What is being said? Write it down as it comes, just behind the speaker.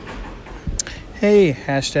Hey,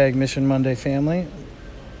 hashtag Mission Monday family.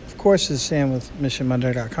 Of course, this is Sam with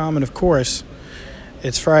MissionMonday.com. And of course,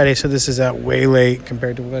 it's Friday, so this is out way late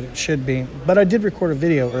compared to what it should be. But I did record a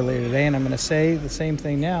video earlier today, and I'm going to say the same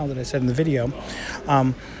thing now that I said in the video.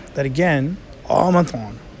 That again, all month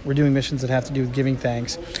long, we're doing missions that have to do with giving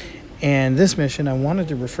thanks. And this mission, I wanted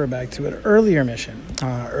to refer back to an earlier mission.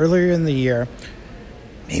 Earlier in the year,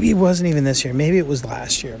 maybe it wasn't even this year, maybe it was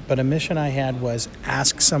last year, but a mission I had was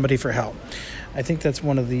ask somebody for help. I think that's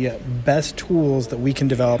one of the best tools that we can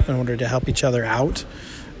develop in order to help each other out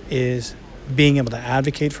is being able to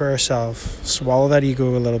advocate for ourselves, swallow that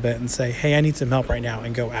ego a little bit and say, hey, I need some help right now,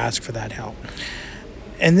 and go ask for that help.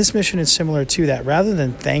 And this mission is similar to that. Rather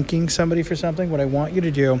than thanking somebody for something, what I want you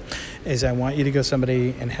to do is I want you to go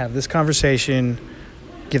somebody and have this conversation,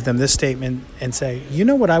 give them this statement and say, you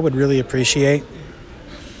know what I would really appreciate?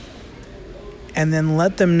 And then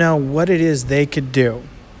let them know what it is they could do,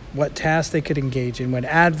 what tasks they could engage in, what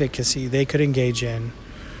advocacy they could engage in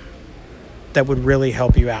that would really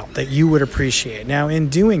help you out, that you would appreciate. Now, in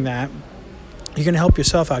doing that, you're going to help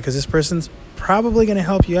yourself out because this person's probably going to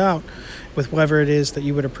help you out with whatever it is that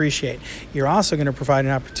you would appreciate. You're also going to provide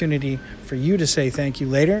an opportunity for you to say thank you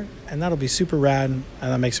later, and that'll be super rad, and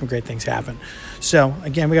that'll make some great things happen. So,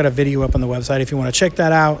 again, we got a video up on the website if you want to check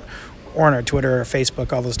that out, or on our Twitter or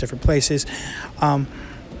Facebook, all those different places.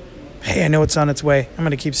 Hey, I know it's on its way. I'm going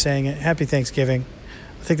to keep saying it. Happy Thanksgiving.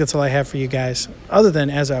 I think that's all I have for you guys. Other than,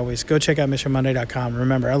 as always, go check out MissionMonday.com.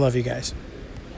 Remember, I love you guys.